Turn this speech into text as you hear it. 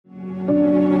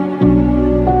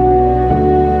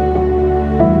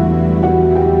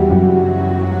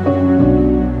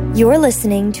You're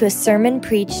listening to a sermon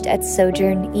preached at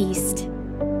Sojourn East.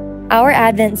 Our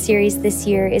Advent series this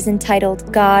year is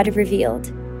entitled God Revealed.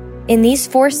 In these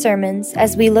 4 sermons,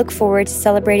 as we look forward to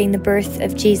celebrating the birth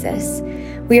of Jesus,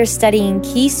 we are studying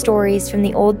key stories from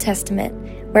the Old Testament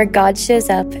where God shows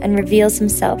up and reveals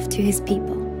himself to his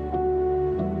people.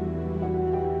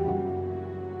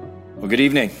 Well, good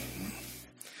evening.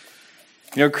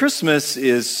 You know, Christmas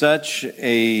is such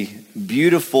a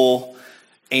beautiful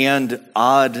and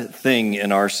odd thing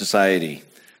in our society.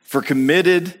 For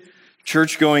committed,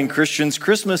 church-going Christians,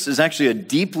 Christmas is actually a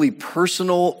deeply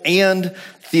personal and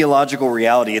theological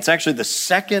reality. It's actually the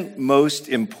second most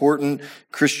important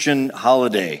Christian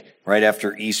holiday, right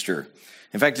after Easter.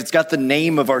 In fact, it's got the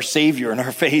name of our Savior and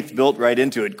our faith built right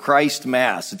into it, Christ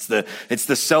Mass. It's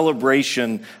the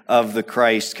celebration of the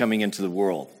Christ coming into the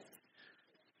world.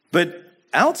 But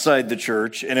outside the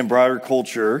church and in broader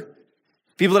culture,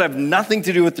 people that have nothing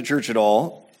to do with the church at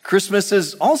all, Christmas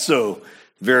is also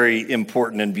very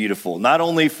important and beautiful, not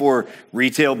only for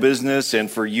retail business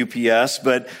and for UPS,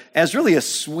 but as really a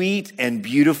sweet and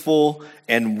beautiful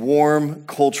and warm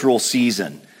cultural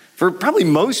season. For probably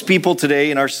most people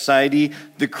today in our society,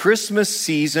 the Christmas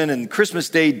season and Christmas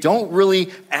Day don't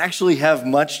really actually have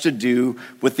much to do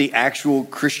with the actual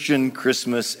Christian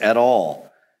Christmas at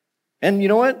all. And you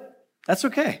know what? That's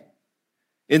okay.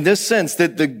 In this sense,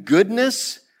 that the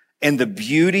goodness and the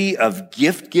beauty of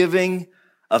gift giving,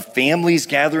 of families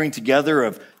gathering together,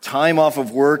 of time off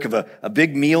of work, of a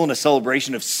big meal and a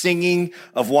celebration, of singing,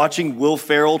 of watching Will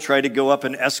Ferrell try to go up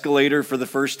an escalator for the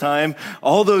first time,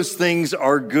 all those things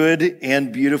are good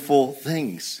and beautiful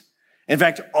things. In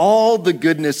fact, all the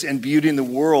goodness and beauty in the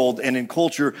world and in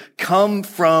culture come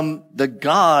from the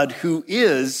God who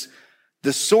is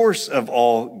the source of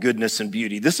all goodness and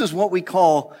beauty. This is what we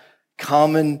call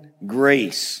common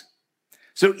grace.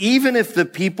 So even if the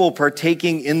people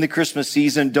partaking in the Christmas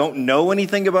season don't know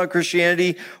anything about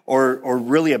Christianity or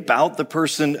really about the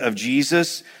person of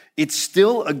Jesus, it's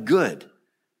still a good.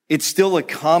 It's still a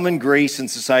common grace in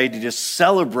society to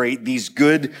celebrate these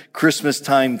good Christmas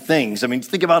time things. I mean,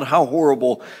 think about how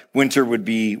horrible winter would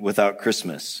be without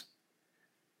Christmas.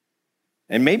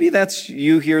 And maybe that's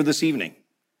you here this evening.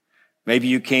 Maybe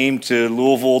you came to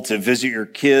Louisville to visit your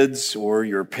kids or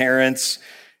your parents,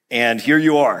 and here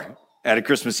you are at a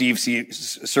Christmas Eve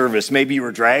service. Maybe you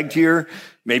were dragged here.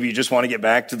 Maybe you just want to get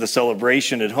back to the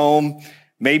celebration at home.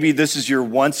 Maybe this is your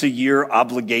once-a-year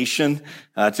obligation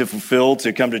to fulfill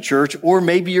to come to church, or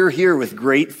maybe you're here with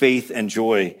great faith and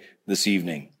joy this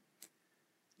evening.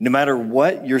 No matter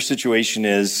what your situation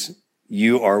is,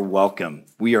 you are welcome.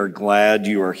 We are glad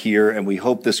you are here, and we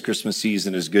hope this Christmas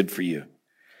season is good for you.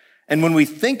 And when we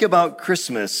think about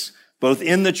Christmas, both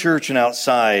in the church and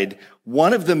outside,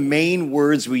 one of the main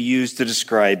words we use to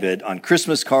describe it on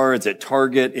Christmas cards, at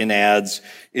Target, in ads,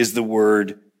 is the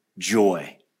word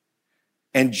joy.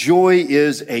 And joy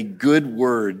is a good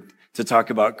word to talk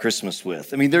about Christmas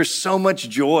with. I mean, there's so much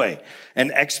joy and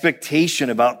expectation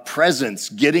about presents,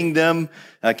 getting them,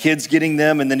 kids getting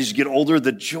them, and then as you get older,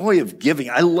 the joy of giving.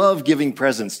 I love giving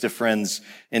presents to friends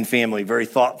and family, very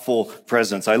thoughtful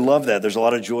presents. I love that. There's a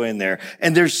lot of joy in there.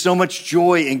 And there's so much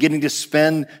joy in getting to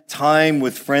spend time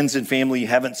with friends and family you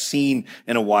haven't seen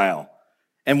in a while.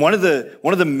 And one of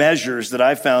the measures that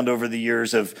I've found over the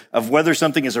years of whether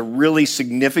something is a really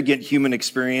significant human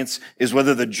experience is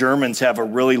whether the Germans have a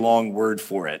really long word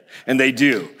for it. And they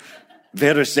do.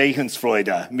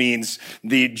 Versehensfreude means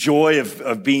the joy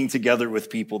of being together with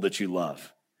people that you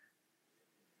love.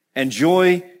 And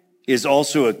joy is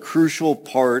also a crucial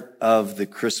part of the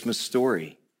Christmas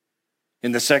story.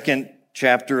 In the 2nd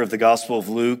chapter of the Gospel of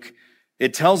Luke,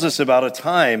 it tells us about a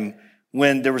time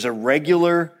when there was a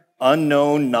regular,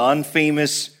 unknown,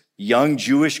 non-famous young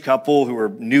Jewish couple who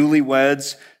were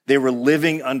newlyweds. They were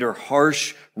living under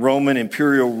harsh Roman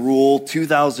imperial rule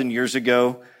 2,000 years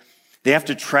ago. They have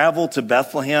to travel to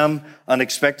Bethlehem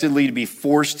unexpectedly to be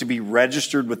forced to be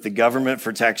registered with the government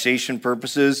for taxation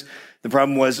purposes. The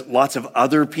problem was lots of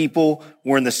other people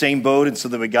were in the same boat, and so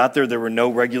when we got there were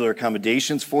no regular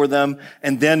accommodations for them.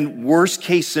 And then worst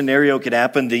case scenario could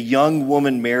happen. The young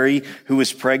woman, Mary, who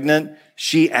was pregnant,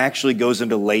 she actually goes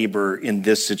into labor in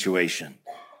this situation.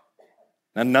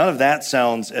 Now, none of that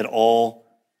sounds at all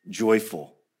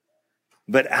joyful.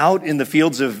 But out in the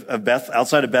fields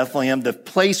outside of Bethlehem, the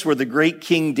place where the great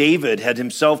King David had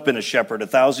himself been a shepherd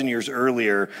 1,000 years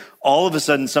earlier, all of a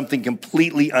sudden something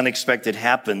completely unexpected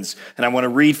happens. And I want to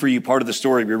read for you part of the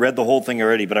story. We read the whole thing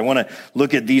already, but I want to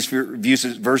look at these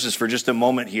verses for just a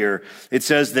moment here. It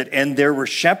says that, and there were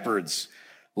shepherds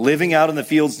living out in the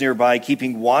fields nearby,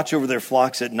 keeping watch over their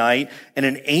flocks at night. And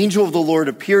an angel of the Lord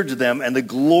appeared to them, and the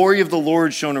glory of the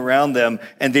Lord shone around them,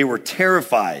 and they were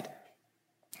terrified.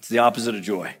 It's the opposite of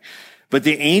joy. But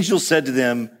the angel said to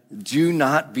them, "Do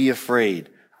not be afraid.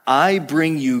 I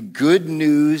bring you good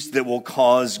news that will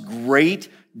cause great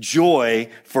joy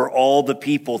for all the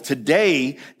people.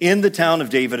 Today, in the town of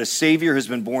David, a Savior has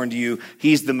been born to you.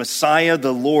 He's the Messiah,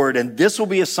 the Lord, and this will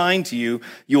be a sign to you.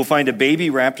 You will find a baby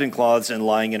wrapped in cloths and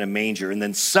lying in a manger." And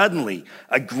then suddenly,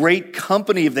 a great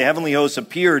company of the heavenly hosts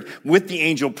appeared with the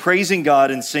angel, praising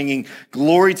God and singing,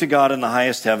 "Glory to God in the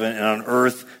highest heaven, and on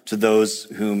earth to those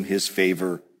whom his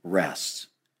favor rests."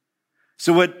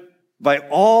 So what, by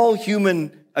all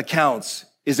human accounts,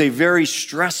 is a very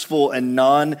stressful and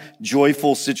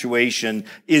non-joyful situation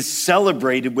is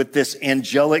celebrated with this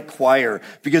angelic choir,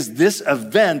 because this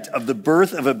event of the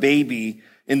birth of a baby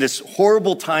in this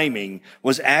horrible timing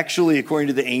was actually, according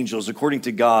to the angels, according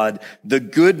to God, the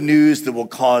good news that will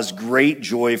cause great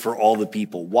joy for all the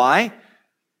people. Why?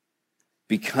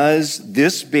 Because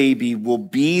this baby will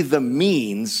be the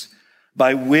means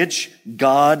by which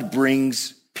God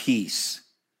brings peace,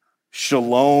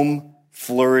 shalom,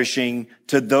 flourishing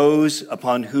to those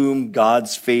upon whom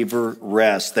God's favor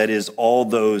rests. That is, all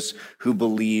those who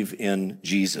believe in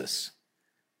Jesus.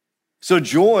 So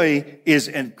joy is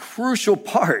a crucial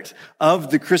part of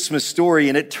the Christmas story.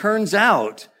 And it turns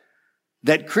out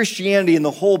that Christianity and the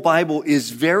whole Bible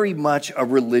is very much a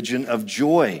religion of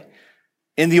joy.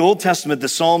 In the Old Testament, the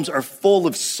Psalms are full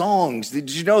of songs. Did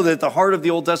you know that the heart of the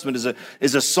Old Testament is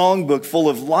a songbook full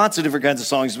of lots of different kinds of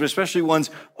songs, but especially ones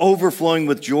overflowing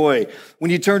with joy?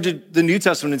 When you turn to the New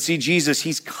Testament and see Jesus,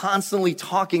 he's constantly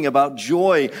talking about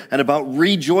joy and about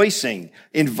rejoicing,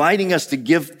 inviting us to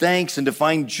give thanks and to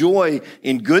find joy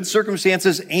in good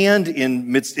circumstances and in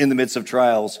the midst of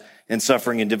trials and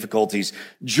suffering and difficulties.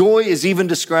 Joy is even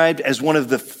described as one of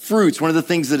the fruits, one of the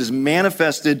things that is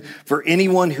manifested for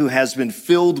anyone who has been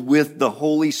filled with the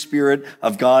Holy Spirit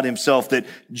of God himself, that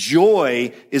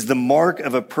joy is the mark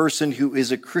of a person who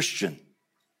is a Christian.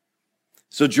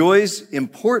 So joy's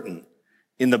important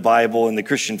in the Bible and the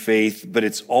Christian faith, but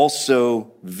it's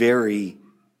also very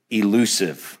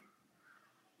elusive.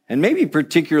 And maybe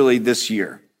particularly this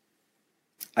year.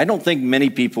 I don't think many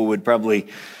people would probably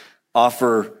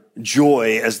offer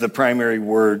joy as the primary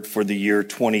word for the year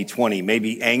 2020.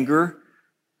 Maybe anger,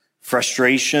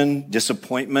 frustration,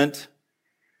 disappointment,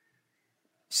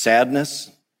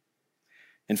 sadness.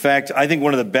 In fact, I think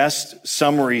one of the best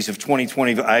summaries of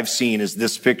 2020 I've seen is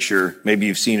this picture. Maybe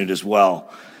you've seen it as well.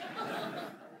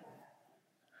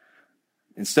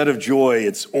 Instead of joy,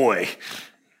 it's oi.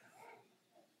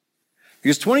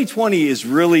 Because 2020 is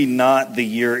really not the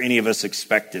year any of us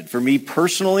expected. For me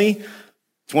personally,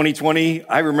 2020,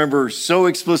 I remember so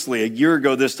explicitly a year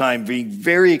ago this time being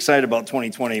very excited about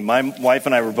 2020. My wife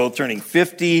and I were both turning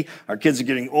 50. Our kids are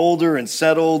getting older and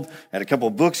settled. I had a couple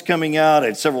of books coming out. I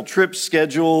had several trips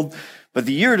scheduled. But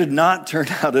the year did not turn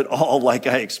out at all like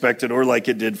I expected or like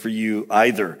it did for you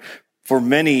either. For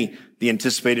many, the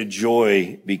anticipated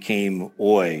joy became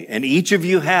oi. And each of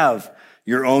you have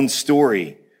your own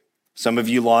story. Some of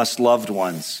you lost loved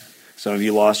ones. Some of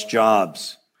you lost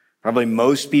jobs. Probably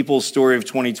most people's story of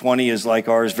 2020 is like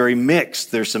ours, very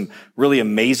mixed. There's some really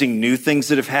amazing new things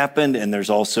that have happened, and there's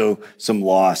also some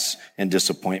loss and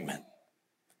disappointment.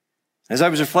 As I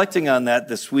was reflecting on that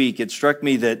this week, it struck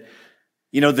me that,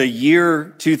 the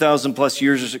year 2,000 plus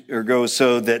years ago or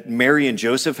so that Mary and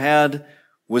Joseph had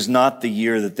was not the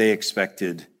year that they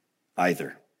expected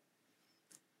either.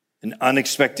 An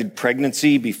unexpected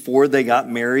pregnancy before they got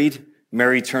married.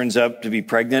 Mary turns up to be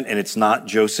pregnant, and it's not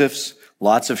Joseph's.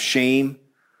 Lots of shame,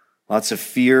 lots of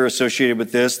fear associated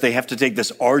with this. They have to take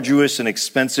this arduous and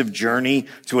expensive journey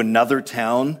to another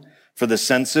town for the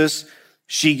census.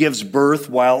 She gives birth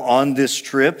while on this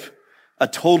trip, a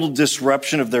total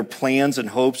disruption of their plans and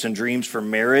hopes and dreams for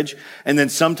marriage. And then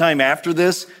sometime after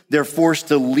this, they're forced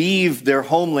to leave their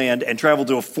homeland and travel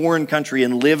to a foreign country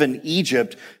and live in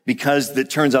Egypt because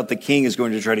it turns out the king is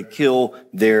going to try to kill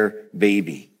their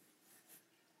baby.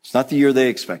 It's not the year they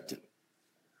expected.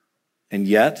 And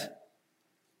yet,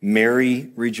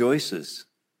 Mary rejoices.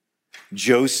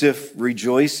 Joseph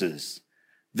rejoices.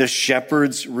 The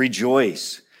shepherds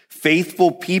rejoice.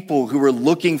 Faithful people who are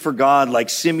looking for God, like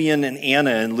Simeon and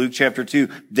Anna in Luke chapter 2,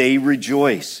 they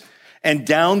rejoice. And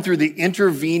down through the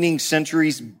intervening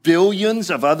centuries, billions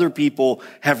of other people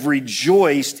have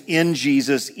rejoiced in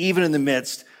Jesus, even in the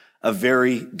midst of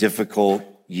very difficult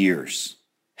years.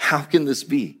 How can this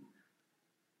be?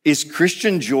 Is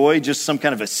Christian joy just some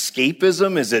kind of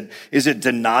escapism? Is it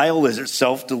denial? Is it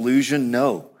self-delusion?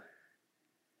 No.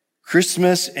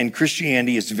 Christmas and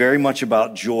Christianity is very much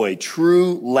about joy,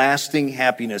 true, lasting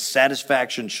happiness,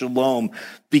 satisfaction, shalom,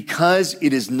 because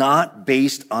it is not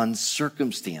based on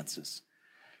circumstances.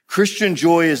 Christian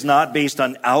joy is not based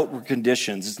on outward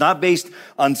conditions. It's not based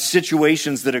on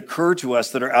situations that occur to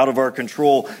us that are out of our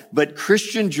control. But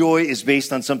Christian joy is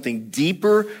based on something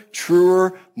deeper,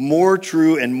 truer, more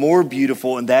true, and more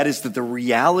beautiful. And that is that the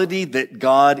reality that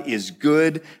God is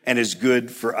good and is good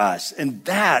for us. And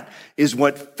that is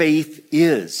what faith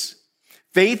is.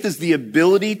 Faith is the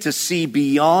ability to see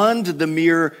beyond the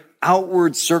mere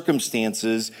outward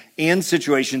circumstances and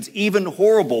situations, even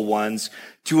horrible ones,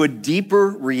 to a deeper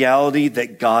reality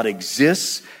that God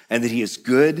exists and that he is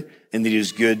good and that he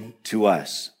is good to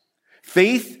us.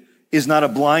 Faith is not a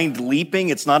blind leaping.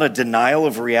 It's not a denial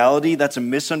of reality. That's a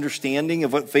misunderstanding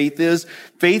of what faith is.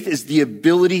 Faith is the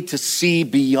ability to see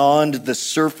beyond the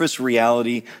surface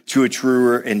reality to a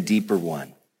truer and deeper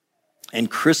one. And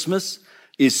Christmas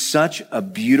is such a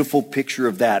beautiful picture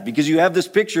of that, because you have this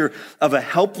picture of a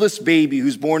helpless baby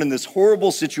who's born in this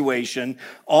horrible situation.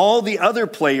 All the other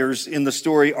players in the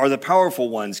story are the powerful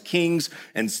ones, kings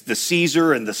and the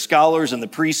Caesar and the scholars and the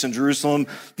priests in Jerusalem,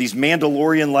 these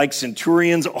Mandalorian-like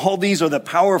centurions. All these are the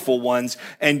powerful ones.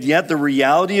 And yet the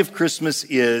reality of Christmas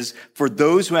is, for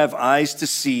those who have eyes to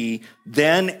see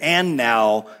then and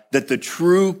now, that the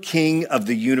true King of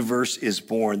the universe is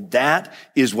born. That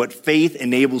is what faith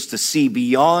enables to see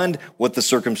beyond what the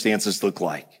circumstances look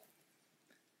like.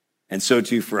 And so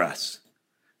too for us.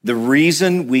 The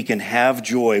reason we can have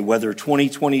joy, whether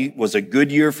 2020 was a good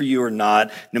year for you or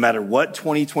not, no matter what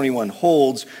 2021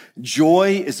 holds,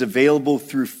 joy is available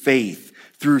through faith,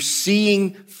 through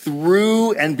seeing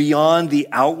through and beyond the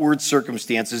outward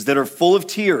circumstances that are full of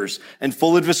tears and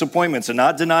full of disappointments, and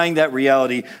not denying that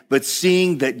reality, but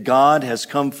seeing that God has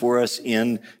come for us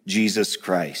in Jesus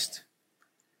Christ.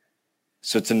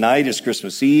 So tonight is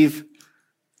Christmas Eve.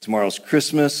 Tomorrow's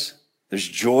Christmas. There's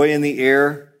joy in the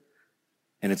air,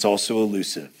 and it's also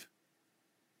elusive.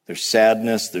 There's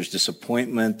sadness, there's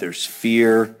disappointment, there's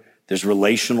fear, there's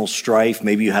relational strife.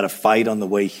 Maybe you had a fight on the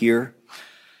way here.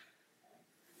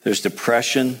 There's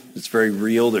depression. It's very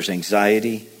real. There's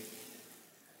anxiety.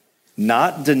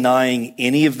 Not denying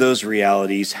any of those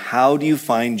realities, how do you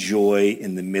find joy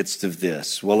in the midst of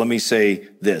this? Well, let me say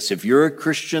this. If you're a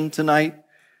Christian tonight,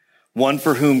 one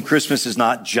for whom Christmas is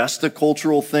not just a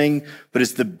cultural thing, but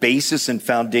it's the basis and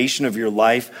foundation of your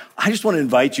life, I just want to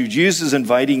invite you. Jesus is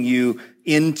inviting you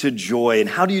into joy. And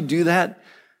how do you do that?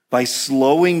 By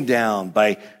slowing down,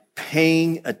 by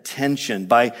paying attention,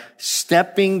 by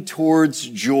stepping towards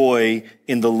joy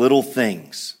in the little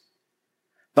things,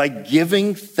 by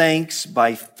giving thanks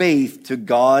by faith to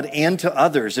God and to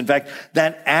others. In fact,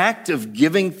 that act of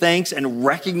giving thanks and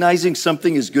recognizing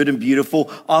something is good and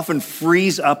beautiful often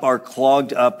frees up our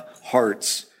clogged up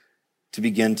hearts to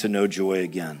begin to know joy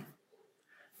again.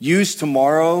 Use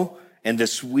tomorrow and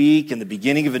this week and the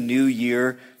beginning of a new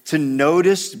year to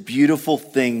notice beautiful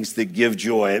things that give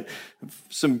joy.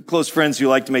 Some close friends who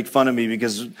like to make fun of me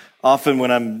because often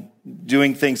when I'm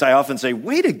doing things, I often say,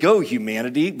 way to go,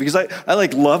 humanity, because I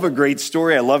love a great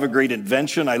story. I love a great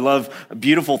invention. I love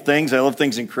beautiful things. I love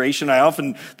things in creation. I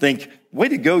often think, way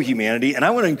to go, humanity. And I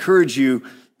want to encourage you,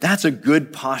 that's a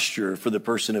good posture for the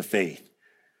person of faith,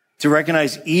 to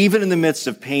recognize even in the midst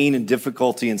of pain and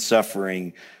difficulty and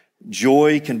suffering,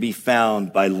 joy can be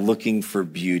found by looking for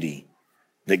beauty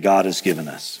that God has given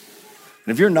us.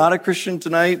 And if you're not a Christian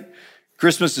tonight,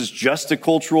 Christmas is just a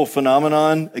cultural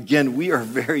phenomenon. Again, we are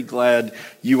very glad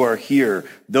you are here.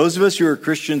 Those of us who are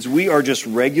Christians, we are just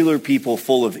regular people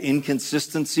full of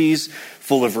inconsistencies,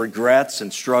 full of regrets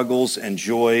and struggles and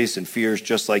joys and fears,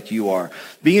 just like you are.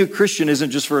 Being a Christian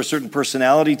isn't just for a certain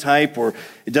personality type, or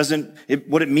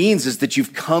what it means is that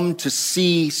you've come to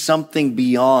see something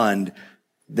beyond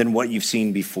than what you've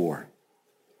seen before.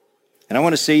 And I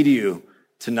want to say to you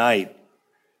tonight,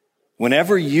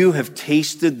 whenever you have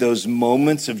tasted those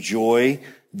moments of joy,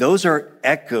 those are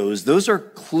echoes, those are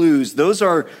clues, those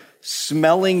are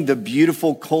smelling the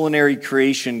beautiful culinary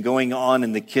creation going on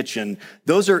in the kitchen.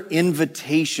 Those are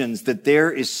invitations that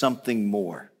there is something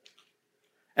more.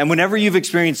 And whenever you've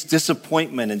experienced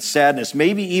disappointment and sadness,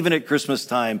 maybe even at Christmas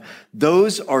time,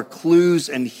 those are clues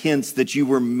and hints that you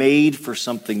were made for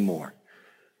something more.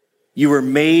 You were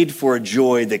made for a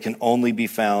joy that can only be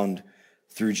found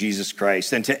through Jesus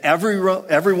Christ. And to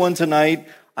everyone tonight,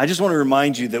 I just want to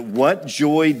remind you that what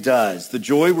joy does, the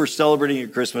joy we're celebrating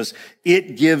at Christmas,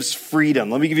 it gives freedom.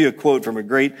 Let me give you a quote from a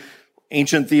great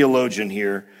ancient theologian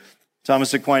here.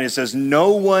 Thomas Aquinas says,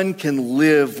 no one can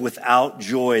live without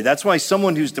joy. That's why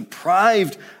someone who's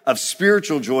deprived of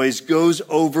spiritual joys goes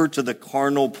over to the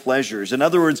carnal pleasures. In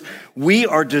other words, we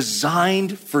are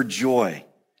designed for joy.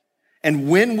 And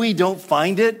when we don't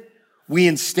find it, we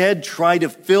instead try to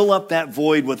fill up that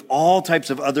void with all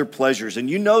types of other pleasures. And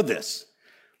you know this.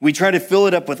 We try to fill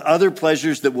it up with other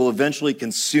pleasures that will eventually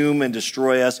consume and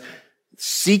destroy us.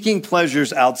 Seeking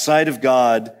pleasures outside of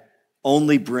God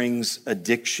only brings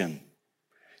addiction,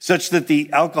 such that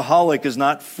the alcoholic is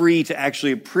not free to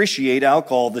actually appreciate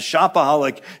alcohol. The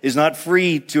shopaholic is not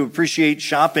free to appreciate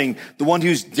shopping. The one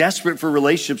who's desperate for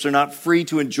relationships are not free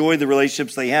to enjoy the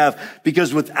relationships they have,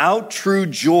 because without true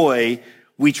joy,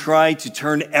 we try to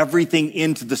turn everything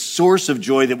into the source of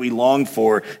joy that we long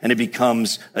for, and it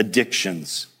becomes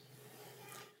addictions.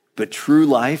 But true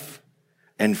life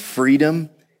and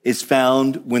freedom is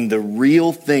found when the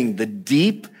real thing, the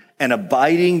deep and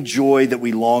abiding joy that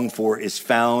we long for, is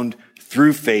found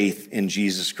through faith in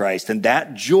Jesus Christ. And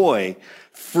that joy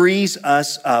frees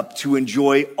us up to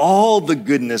enjoy all the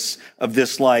goodness of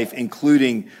this life,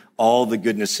 including all the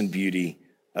goodness and beauty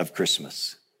of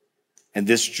Christmas. And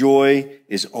this joy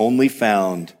is only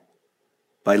found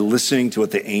by listening to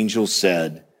what the angel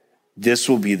said. This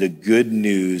will be the good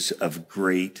news of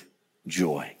great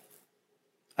joy.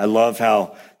 I love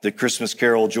how the Christmas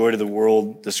carol, Joy to the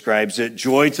World, describes it.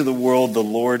 Joy to the world, the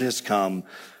Lord has come.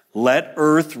 Let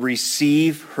earth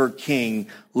receive her King.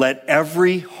 Let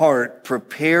every heart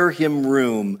prepare him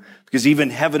room, because even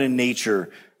heaven and nature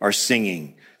are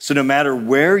singing. So no matter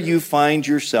where you find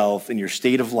yourself in your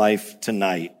state of life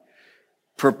tonight,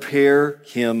 prepare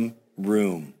him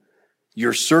room.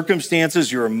 Your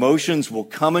circumstances, your emotions will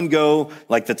come and go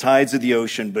like the tides of the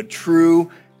ocean, but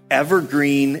true,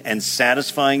 evergreen and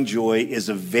satisfying joy is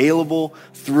available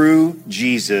through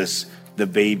Jesus, the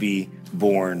baby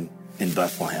born in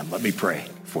Bethlehem. Let me pray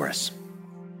for us.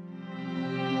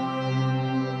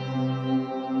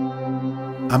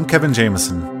 I'm Kevin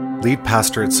Jameson, lead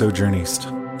pastor at Sojourn East.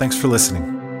 Thanks for listening.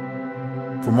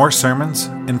 For more sermons,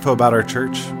 info about our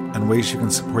church, and ways you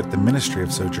can support the ministry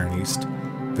of Sojourn East,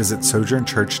 visit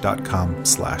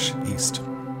sojournchurch.com/east.